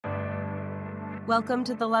Welcome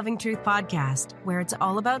to the Loving Truth Podcast, where it's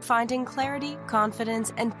all about finding clarity,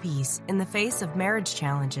 confidence, and peace in the face of marriage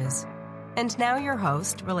challenges. And now your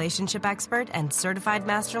host, relationship expert, and certified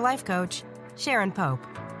master life coach, Sharon Pope.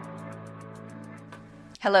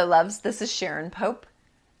 Hello, loves. This is Sharon Pope,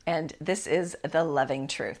 and this is The Loving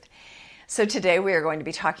Truth. So today we are going to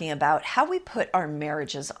be talking about how we put our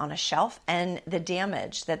marriages on a shelf and the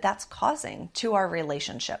damage that that's causing to our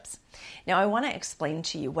relationships. Now, I want to explain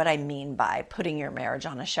to you what I mean by putting your marriage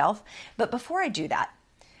on a shelf, but before I do that,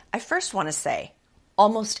 I first want to say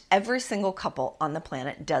almost every single couple on the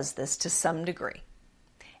planet does this to some degree.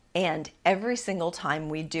 And every single time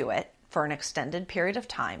we do it for an extended period of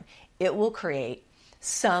time, it will create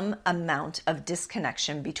some amount of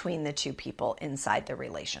disconnection between the two people inside the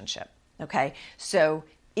relationship. Okay, so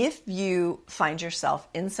if you find yourself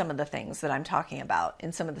in some of the things that I'm talking about,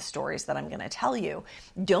 in some of the stories that I'm going to tell you,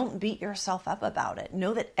 don't beat yourself up about it.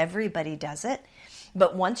 Know that everybody does it,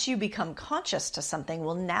 but once you become conscious to something,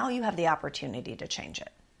 well, now you have the opportunity to change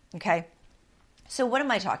it. Okay, so what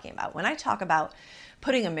am I talking about? When I talk about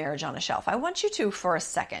putting a marriage on a shelf, I want you to, for a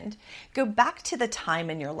second, go back to the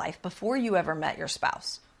time in your life before you ever met your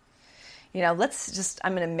spouse. You know,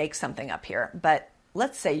 I'm going to make something up here, but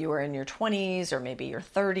let's say you were in your 20s or maybe your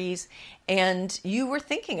 30s and you were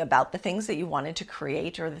thinking about the things that you wanted to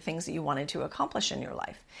create or the things that you wanted to accomplish in your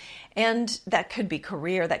life. And that could be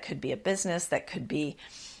career, that could be a business, that could be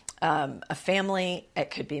a family,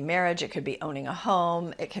 it could be marriage, it could be owning a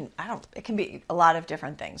home, it can be a lot of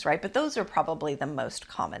different things, right? But those are probably the most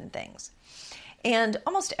common things. And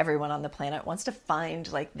almost everyone on the planet wants to find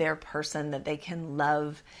like their person that they can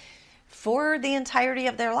love for the entirety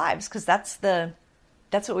of their lives, because that's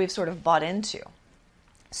what we've sort of bought into.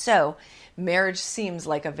 So marriage seems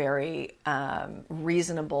like a very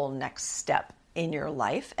reasonable next step in your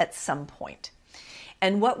life at some point.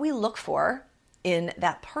 And what we look for in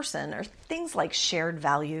that person are things like shared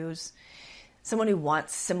values, someone who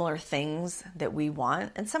wants similar things that we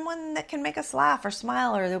want, and someone that can make us laugh or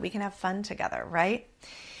smile or that we can have fun together, right?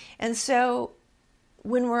 And so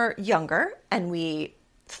when we're younger and we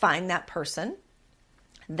find that person,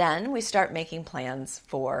 then we start making plans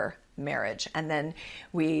for marriage. And then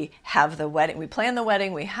we have the wedding, we plan the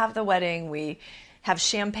wedding, we have the wedding, we have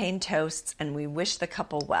champagne toasts, and we wish the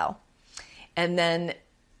couple well. And then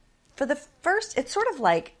for the first, it's sort of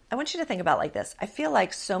like, I want you to think about it like this. I feel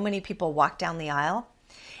like so many people walk down the aisle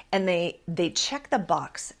and they check the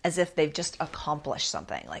box as if they've just accomplished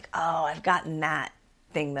something. Like, oh, I've gotten that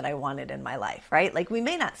thing that I wanted in my life, right? Like we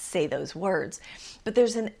may not say those words, but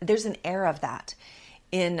there's an air of that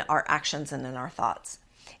in our actions and in our thoughts.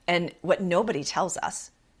 And what nobody tells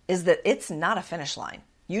us is that it's not a finish line.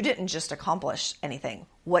 You didn't just accomplish anything.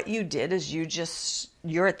 What you did is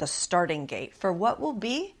you're at the starting gate for what will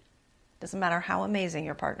be, doesn't matter how amazing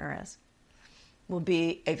your partner is, will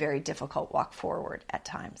be a very difficult walk forward at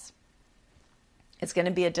times. It's going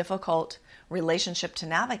to be a difficult relationship to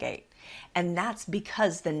navigate. And that's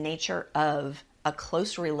because the nature of a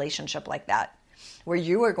close relationship like that, where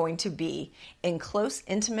you are going to be in close,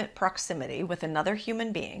 intimate proximity with another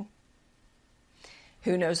human being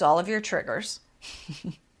who knows all of your triggers,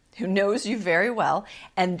 who knows you very well,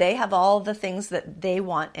 and they have all the things that they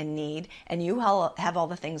want and need, and you have all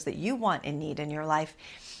the things that you want and need in your life.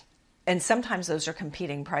 And sometimes those are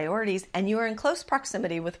competing priorities, and you are in close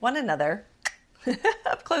proximity with one another,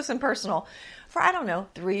 up close and personal, for,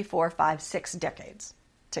 3, 4, 5, 6 decades.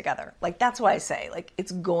 Together. Like that's why I say like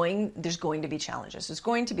there's going to be challenges. There's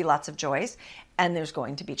going to be lots of joys and there's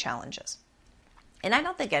going to be challenges. And I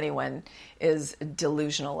don't think anyone is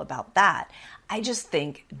delusional about that. I just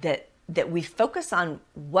think that we focus on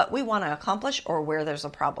what we want to accomplish or where there's a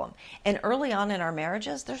problem. And early on in our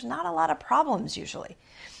marriages, there's not a lot of problems usually.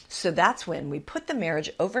 So that's when we put the marriage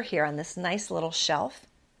over here on this nice little shelf.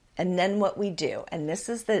 And then what we do, and this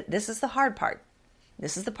is the hard part.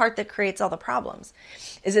 This is the part that creates all the problems,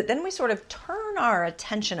 is that then we sort of turn our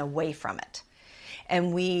attention away from it.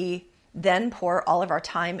 And we then pour all of our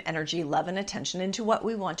time, energy, love, and attention into what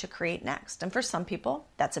we want to create next. And for some people,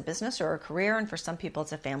 that's a business or a career. And for some people,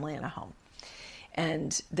 it's a family and a home.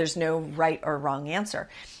 And there's no right or wrong answer.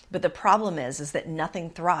 But the problem is that nothing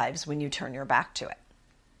thrives when you turn your back to it.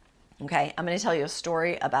 Okay, I'm going to tell you a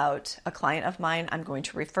story about a client of mine. I'm going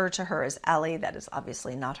to refer to her as Allie. That is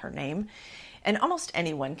obviously not her name. And almost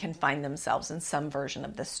anyone can find themselves in some version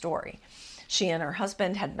of this story. She and her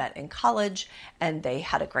husband had met in college and they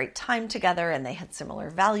had a great time together and they had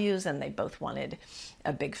similar values and they both wanted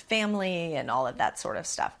a big family and all of that sort of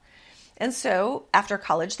stuff. And so after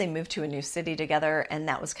college, they moved to a new city together, and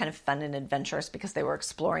that was kind of fun and adventurous because they were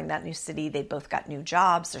exploring that new city. They both got new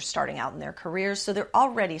jobs. They're starting out in their careers. So they're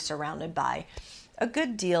already surrounded by a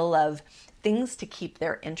good deal of things to keep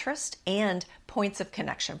their interest and points of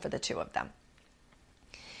connection for the two of them.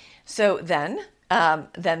 So then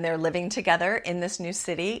they're living together in this new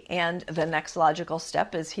city, and the next logical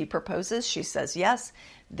step is he proposes, she says yes,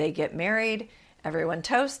 they get married, everyone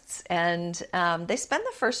toasts, and they spend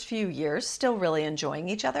the first few years still really enjoying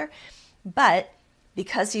each other. But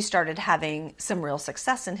because he started having some real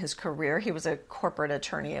success in his career, he was a corporate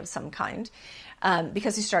attorney of some kind,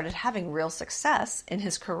 because he started having real success in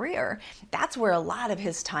his career, that's where a lot of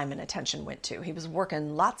his time and attention went to. He was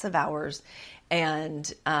working lots of hours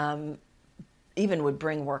and even would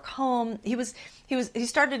bring work home. He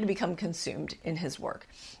started to become consumed in his work.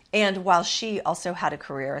 And while she also had a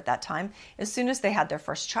career at that time, as soon as they had their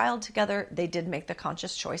first child together, they did make the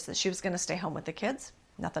conscious choice that she was going to stay home with the kids.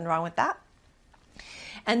 Nothing wrong with that.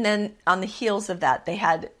 And then on the heels of that, they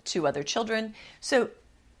had 2 other children. So,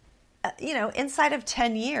 inside of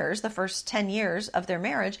 10 years, the first 10 years of their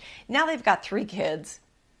marriage, now they've got 3 kids,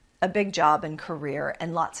 a big job and career,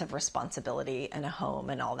 and lots of responsibility and a home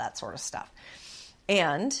and all that sort of stuff.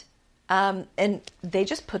 And they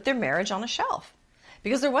just put their marriage on a shelf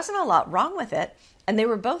because there wasn't a lot wrong with it. And they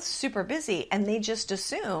were both super busy, and they just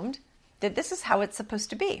assumed that this is how it's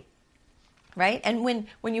supposed to be. Right? And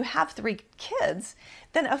when you have 3 kids,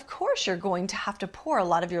 then of course you're going to have to pour a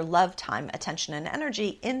lot of your love, time, attention, and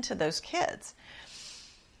energy into those kids.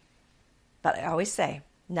 But I always say,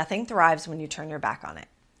 nothing thrives when you turn your back on it.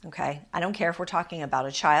 Okay? I don't care if we're talking about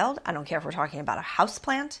a child. I don't care if we're talking about a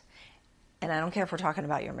houseplant. And I don't care if we're talking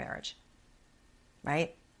about your marriage.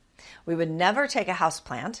 Right? We would never take a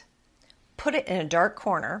houseplant, put it in a dark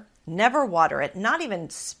corner, never water it, not even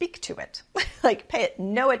speak to it, like pay it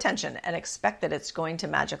no attention and expect that it's going to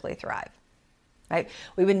magically thrive, right?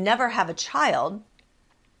 We would never have a child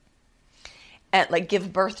and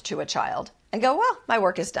give birth to a child and go, well, my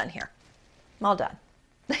work is done here. I'm all done.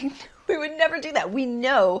 We would never do that. We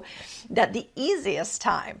know that the easiest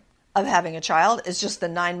time of having a child is just the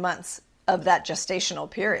 9 months of that gestational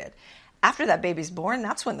period. After that baby's born,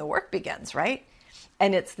 that's when the work begins, right?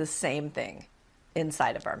 And it's the same thing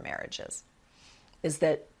inside of our marriages, is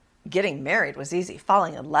that getting married was easy.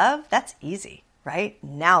 Falling in love, that's easy, right?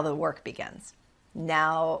 Now the work begins.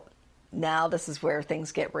 Now this is where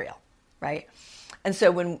things get real, right? And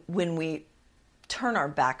so when we turn our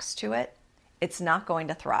backs to it, it's not going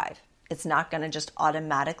to thrive. It's not going to just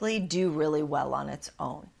automatically do really well on its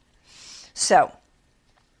own. So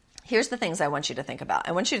here's the things I want you to think about.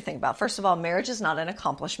 I want you to think about, first of all, marriage is not an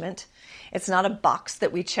accomplishment. It's not a box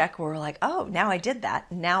that we check where we're like, oh, now I did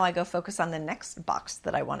that. Now I go focus on the next box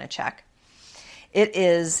that I want to check. It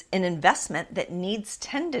is an investment that needs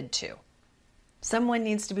tended to. Someone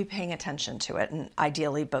needs to be paying attention to it, and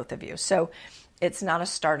ideally both of you. So it's not a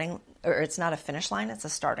finish line, it's a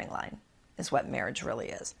starting line, is what marriage really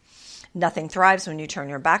is. Nothing thrives when you turn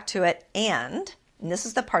your back to it, and this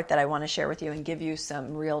is the part that I want to share with you and give you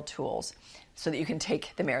some real tools so that you can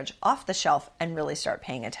take the marriage off the shelf and really start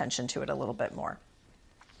paying attention to it a little bit more.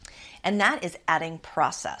 And that is adding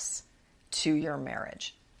process to your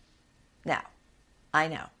marriage. Now, I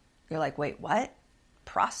know. You're like, wait, what?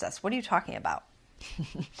 Process? What are you talking about?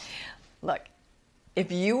 Look,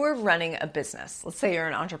 if you were running a business, let's say you're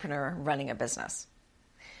an entrepreneur running a business,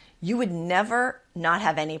 you would never not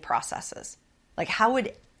have any processes. Like how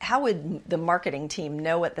would the marketing team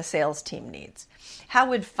know what the sales team needs? How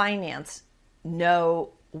would finance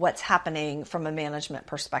know what's happening from a management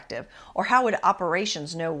perspective? Or how would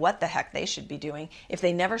operations know what the heck they should be doing if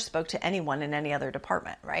they never spoke to anyone in any other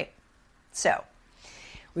department, right? So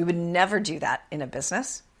we would never do that in a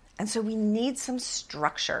business. And so we need some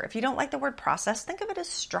structure. If you don't like the word process, think of it as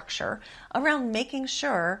structure around making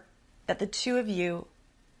sure that the two of you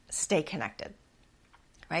stay connected,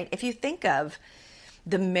 right? If you think of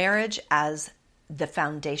the marriage as the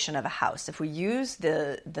foundation of a house, if we use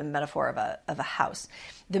the metaphor of a house,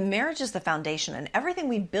 the marriage is the foundation, and everything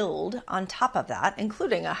we build on top of that,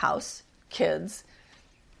 including a house, kids,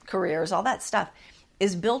 careers, all that stuff,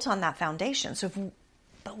 is built on that foundation.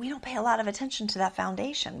 But we don't pay a lot of attention to that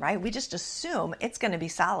foundation, right? We just assume it's going to be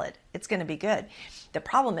solid. It's going to be good. The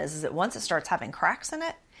problem is that once it starts having cracks in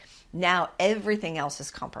it, now everything else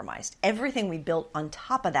is compromised. Everything we built on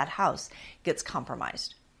top of that house gets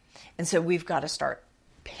compromised. And so we've got to start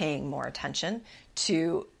paying more attention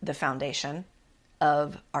to the foundation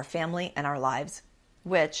of our family and our lives,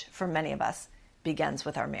 which for many of us begins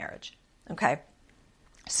with our marriage. Okay?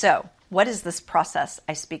 So what is this process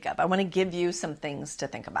I speak of? I want to give you some things to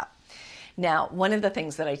think about. Now, one of the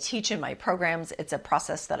things that I teach in my programs, it's a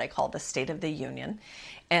process that I call the State of the Union.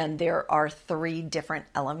 And there are 3 different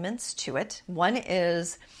elements to it. One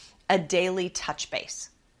is a daily touch base,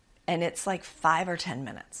 and it's like 5 or 10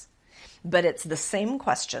 minutes, but it's the same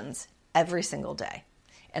questions every single day.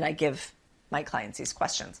 And I give my clients these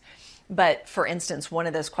questions. But for instance, one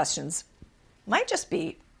of those questions might just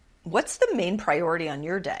be, what's the main priority on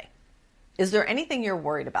your day? Is there anything you're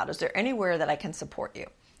worried about? Is there anywhere that I can support you?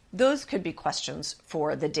 Those could be questions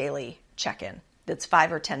for the daily check-in. That's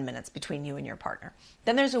 5 or 10 minutes between you and your partner.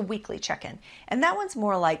 Then there's a weekly check-in, and that one's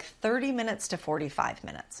more like 30 minutes to 45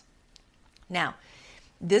 minutes. Now,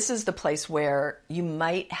 this is the place where you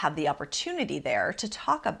might have the opportunity there to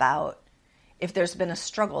talk about if there's been a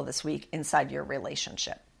struggle this week inside your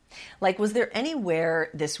relationship. Like, was there anywhere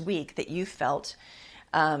this week that you felt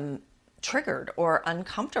triggered or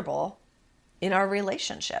uncomfortable in our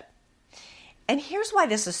relationship? And here's why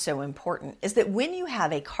this is so important, is that when you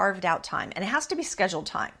have a carved out time, and it has to be scheduled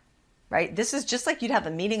time, right? This is just like you'd have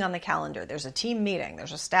a meeting on the calendar. There's a team meeting,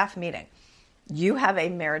 there's a staff meeting. You have a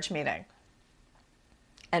marriage meeting.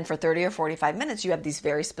 And for 30 or 45 minutes, you have these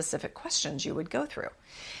very specific questions you would go through.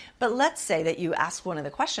 But let's say that you ask one of the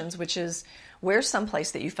questions, which is, where's some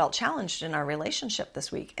place that you felt challenged in our relationship this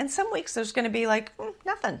week? And some weeks there's going to be like,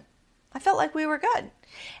 nothing. I felt like we were good.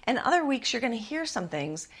 And other weeks you're going to hear some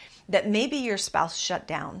things that maybe your spouse shut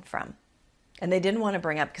down from, and they didn't want to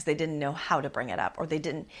bring up because they didn't know how to bring it up, or they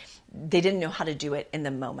didn't know how to do it in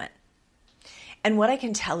the moment. And what I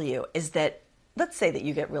can tell you is that, let's say that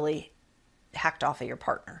you get really hacked off of your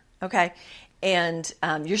partner, okay? And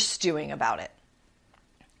you're stewing about it.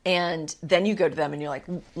 And then you go to them and you're like,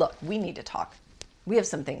 look, we need to talk. We have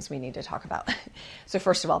some things we need to talk about. So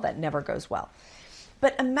first of all, that never goes well.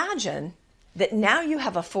 But imagine that now you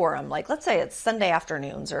have a forum, like let's say it's Sunday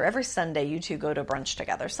afternoons, or every Sunday you two go to brunch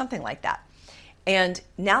together, something like that. And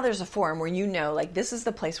now there's a forum where you know, like, this is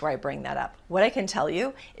the place where I bring that up. What I can tell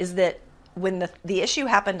you is that when the issue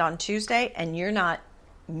happened on Tuesday and you're not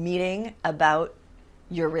meeting about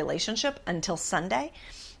your relationship until Sunday,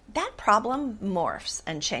 that problem morphs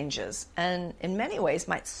and changes, and in many ways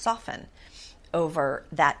might soften over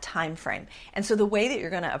that time frame. And so the way that you're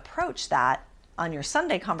going to approach that on your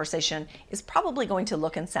Sunday conversation is probably going to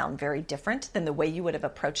look and sound very different than the way you would have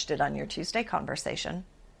approached it on your Tuesday conversation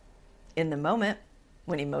in the moment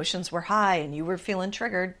when emotions were high and you were feeling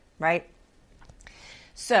triggered, right?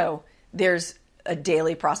 So there's a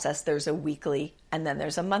daily process, there's a weekly, and then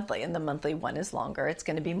there's a monthly. And the monthly one is longer. It's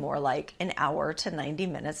going to be more like an hour to 90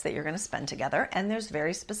 minutes that you're going to spend together. And there's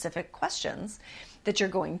very specific questions that you're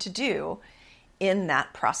going to do in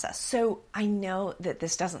that process. So I know that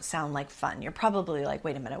this doesn't sound like fun. You're probably like,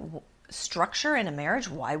 wait a minute, structure in a marriage?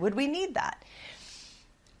 Why would we need that?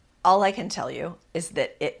 All I can tell you is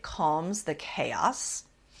that it calms the chaos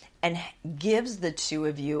and gives the two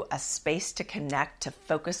of you a space to connect, to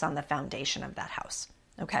focus on the foundation of that house.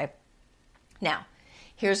 Okay? Now,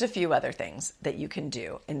 here's a few other things that you can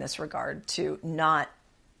do in this regard to not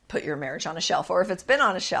put your marriage on a shelf, or if it's been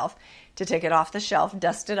on a shelf, to take it off the shelf,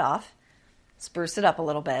 dust it off, spruce it up a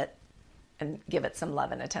little bit, and give it some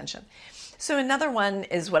love and attention. So another one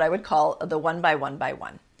is what I would call the 1 by 1 by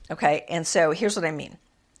 1. Okay? And so here's what I mean.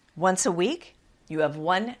 Once a week, you have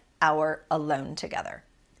 1 hour alone together.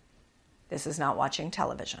 This is not watching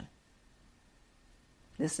television.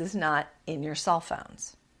 This is not in your cell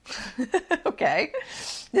phones. Okay?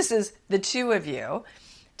 This is the two of you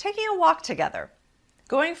taking a walk together,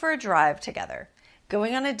 going for a drive together,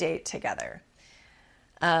 going on a date together.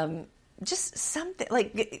 Just something,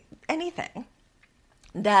 like anything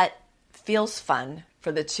that feels fun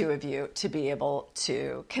for the two of you to be able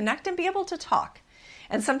to connect and be able to talk.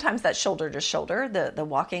 And sometimes that shoulder to shoulder, the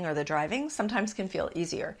walking or the driving, sometimes can feel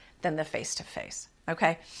easier than the face-to-face,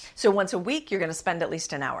 okay? So once a week, you're going to spend at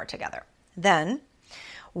least an hour together. Then,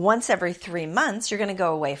 once every 3 months, you're going to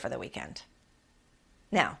go away for the weekend.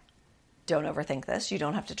 Now, don't overthink this. You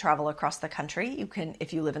don't have to travel across the country. You can,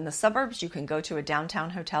 if you live in the suburbs, you can go to a downtown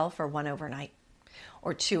hotel for 1 overnight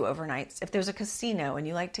or 2 overnights. If there's a casino and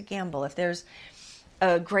you like to gamble, if there's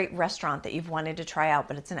a great restaurant that you've wanted to try out,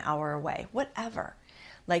 but it's an hour away, whatever.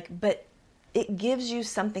 But it gives you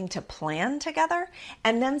something to plan together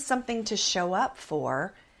and then something to show up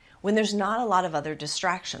for when there's not a lot of other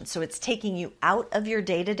distractions. So it's taking you out of your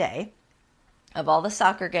day-to-day, of all the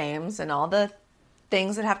soccer games and all the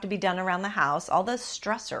things that have to be done around the house, all the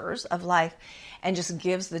stressors of life, and just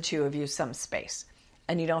gives the two of you some space.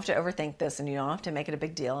 And you don't have to overthink this, and you don't have to make it a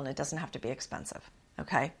big deal, and it doesn't have to be expensive,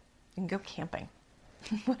 okay? You can go camping,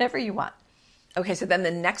 whatever you want. Okay, so then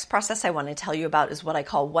the next process I want to tell you about is what I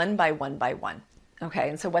call 1 by 1 by 1. Okay,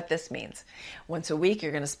 and so what this means, once a week,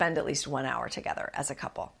 you're going to spend at least 1 hour together as a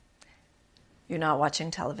couple. You're not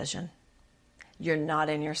watching television. You're not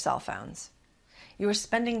in your cell phones. You are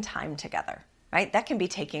spending time together, right? That can be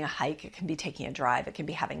taking a hike. It can be taking a drive. It can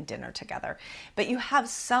be having dinner together. But you have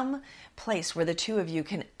some place where the two of you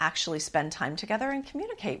can actually spend time together and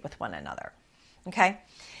communicate with one another, okay?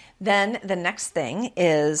 Then the next thing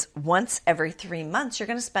is once every 3 months, you're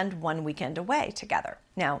going to spend 1 weekend away together.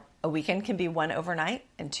 Now, a weekend can be 1 overnight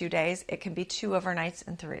and 2 days. It can be 2 overnights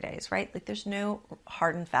and 3 days, right? Like there's no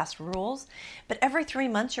hard and fast rules, but every 3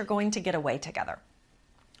 months you're going to get away together.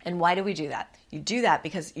 And why do we do that? You do that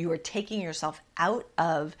because you are taking yourself out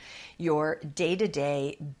of your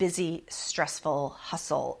day-to-day, busy, stressful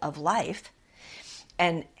hustle of life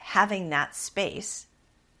and having that space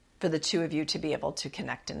for the two of you to be able to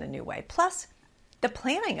connect in a new way. Plus, the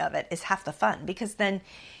planning of it is half the fun because then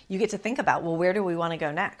you get to think about, well, where do we want to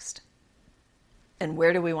go next? And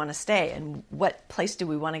where do we want to stay? And what place do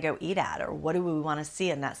we want to go eat at? Or what do we want to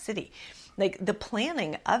see in that city? Like the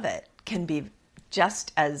planning of it can be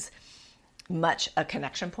just as much a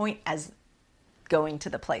connection point as going to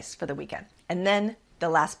the place for the weekend. And then the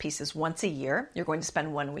last piece is once a year, you're going to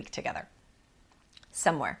spend 1 week together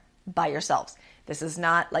somewhere by yourselves. This is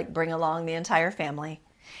not like bring along the entire family.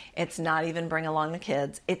 It's not even bring along the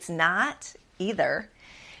kids. It's not either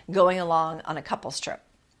going along on a couples trip.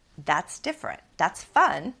 That's different. That's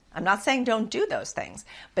fun. I'm not saying don't do those things,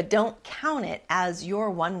 but don't count it as your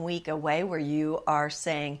 1 week away where you are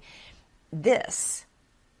saying this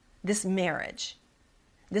marriage,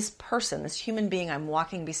 this person, this human being I'm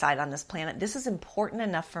walking beside on this planet, this is important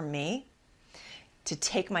enough for me to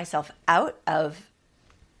take myself out of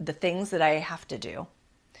the things that I have to do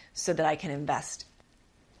so that I can invest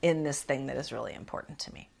in this thing that is really important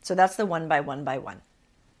to me. So that's the 1 by 1 by 1.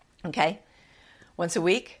 Okay? Once a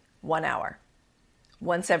week, 1 hour.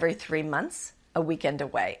 Once every 3 months, a weekend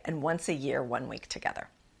away. And once a year, 1 week together.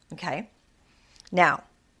 Okay? Now,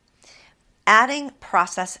 adding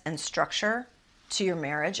process and structure to your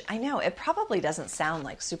marriage, I know it probably doesn't sound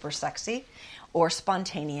like super sexy or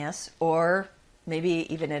spontaneous or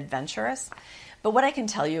maybe even adventurous, but what I can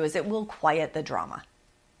tell you is it will quiet the drama.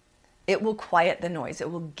 It will quiet the noise. It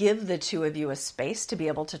will give the two of you a space to be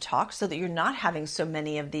able to talk so that you're not having so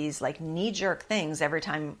many of these like knee-jerk things every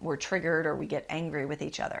time we're triggered or we get angry with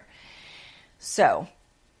each other. So,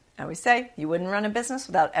 I always say you wouldn't run a business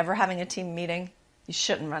without ever having a team meeting. You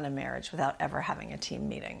shouldn't run a marriage without ever having a team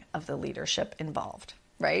meeting of the leadership involved,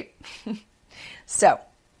 right? So,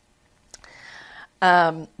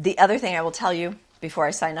 the other thing I will tell you before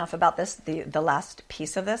I sign off about this, the last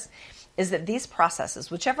piece of this, is that these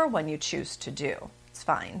processes, whichever one you choose to do, it's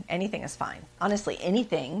fine. Anything is fine. Honestly,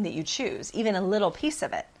 anything that you choose, even a little piece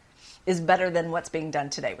of it, is better than what's being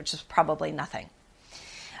done today, which is probably nothing.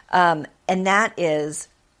 And that is,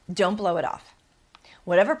 don't blow it off.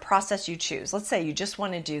 Whatever process you choose, let's say you just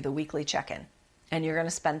want to do the weekly check-in, and you're going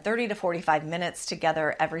to spend 30 to 45 minutes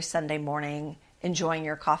together every Sunday morning enjoying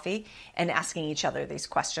your coffee and asking each other these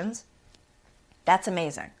questions. That's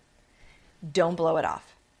amazing. Don't blow it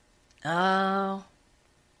off. Oh,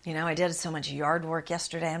 I did so much yard work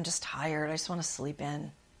yesterday. I'm just tired. I just want to sleep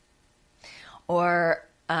in. Or,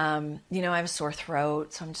 I have a sore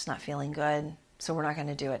throat, so I'm just not feeling good. So we're not going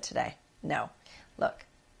to do it today. No. Look,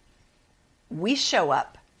 we show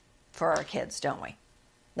up for our kids, don't we?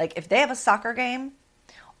 Like if they have a soccer game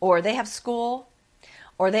or they have school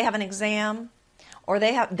or they have an exam or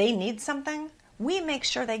they need something, we make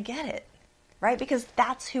sure they get it, right? Because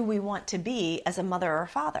that's who we want to be as a mother or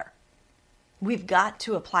father. We've got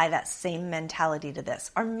to apply that same mentality to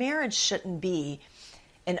this. Our marriage shouldn't be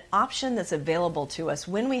an option that's available to us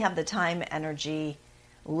when we have the time, energy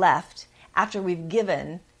left after we've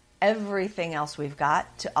given everything else we've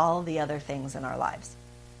got to all the other things in our lives.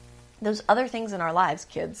 Those other things in our lives,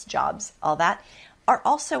 kids, jobs, all that, are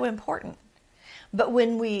also important. But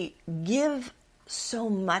when we give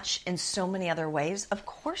so much in so many other ways, of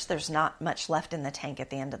course there's not much left in the tank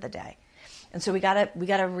at the end of the day. And so we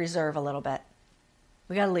gotta reserve a little bit.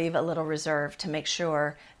 We gotta leave a little reserve to make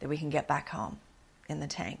sure that we can get back home in the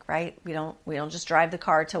tank, right? We don't just drive the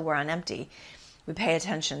car till we're on empty. We pay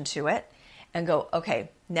attention to it and go, okay,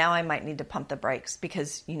 now I might need to pump the brakes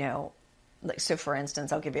because, so for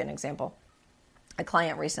instance, I'll give you an example. A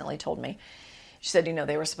client recently told me, she said,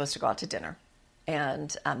 they were supposed to go out to dinner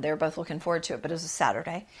and they were both looking forward to it, but it was a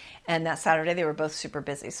Saturday. And that Saturday they were both super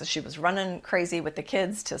busy. So she was running crazy with the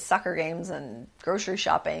kids to soccer games and grocery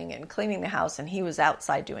shopping and cleaning the house. And he was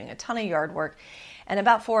outside doing a ton of yard work. And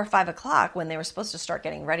about 4 or 5 o'clock when they were supposed to start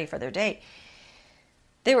getting ready for their date,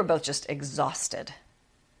 they were both just exhausted.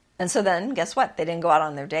 And so then guess what? They didn't go out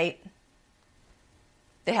on their date.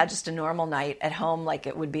 They had just a normal night at home, like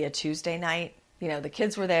it would be a Tuesday night. You know, the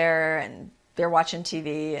kids were there and they're watching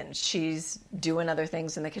TV and she's doing other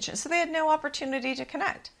things in the kitchen. So they had no opportunity to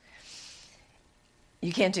connect.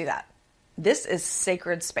 You can't do that. This is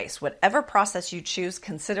sacred space. Whatever process you choose,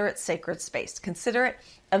 consider it sacred space. Consider it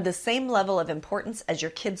of the same level of importance as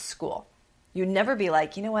your kids' school. You'd never be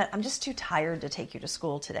like, you know what, I'm just too tired to take you to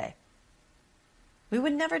school today. We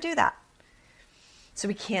would never do that. So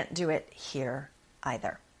we can't do it here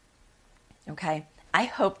either. Okay? I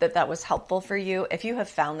hope that that was helpful for you. If you have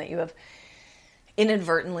found that you have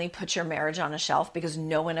inadvertently put your marriage on a shelf because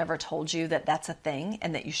no one ever told you that that's a thing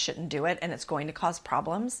and that you shouldn't do it and it's going to cause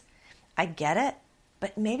problems, I get it,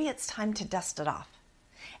 but maybe it's time to dust it off.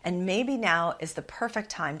 And maybe now is the perfect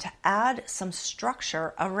time to add some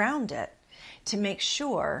structure around it to make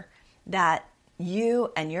sure that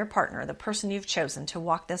you and your partner, the person you've chosen to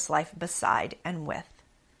walk this life beside and with,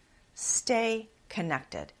 stay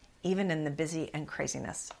connected, even in the busy and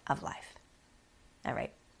craziness of life. All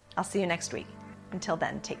right, I'll see you next week. Until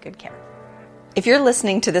then, take good care. If you're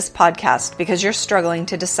listening to this podcast because you're struggling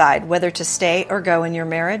to decide whether to stay or go in your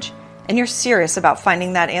marriage, and you're serious about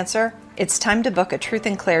finding that answer, it's time to book a Truth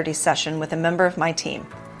and Clarity session with a member of my team.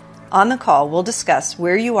 On the call, we'll discuss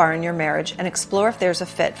where you are in your marriage and explore if there's a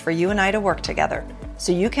fit for you and I to work together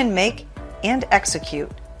so you can make and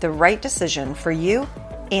execute the right decision for you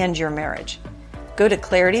and your marriage. Go to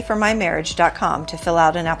clarityformymarriage.com to fill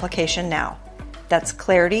out an application now. That's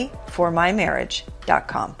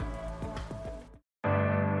clarityformymarriage.com.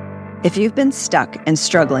 If you've been stuck and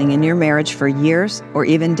struggling in your marriage for years or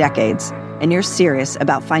even decades, and you're serious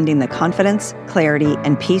about finding the confidence, clarity,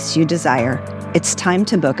 and peace you desire, it's time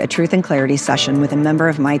to book a Truth and Clarity session with a member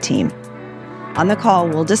of my team. On the call,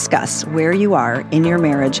 we'll discuss where you are in your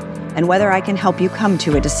marriage and whether I can help you come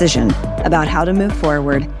to a decision about how to move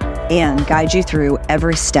forward and guide you through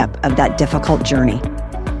every step of that difficult journey.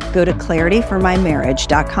 Go to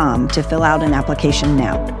clarityformymarriage.com to fill out an application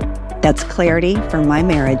now. That's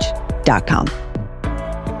clarityformymarriage.com.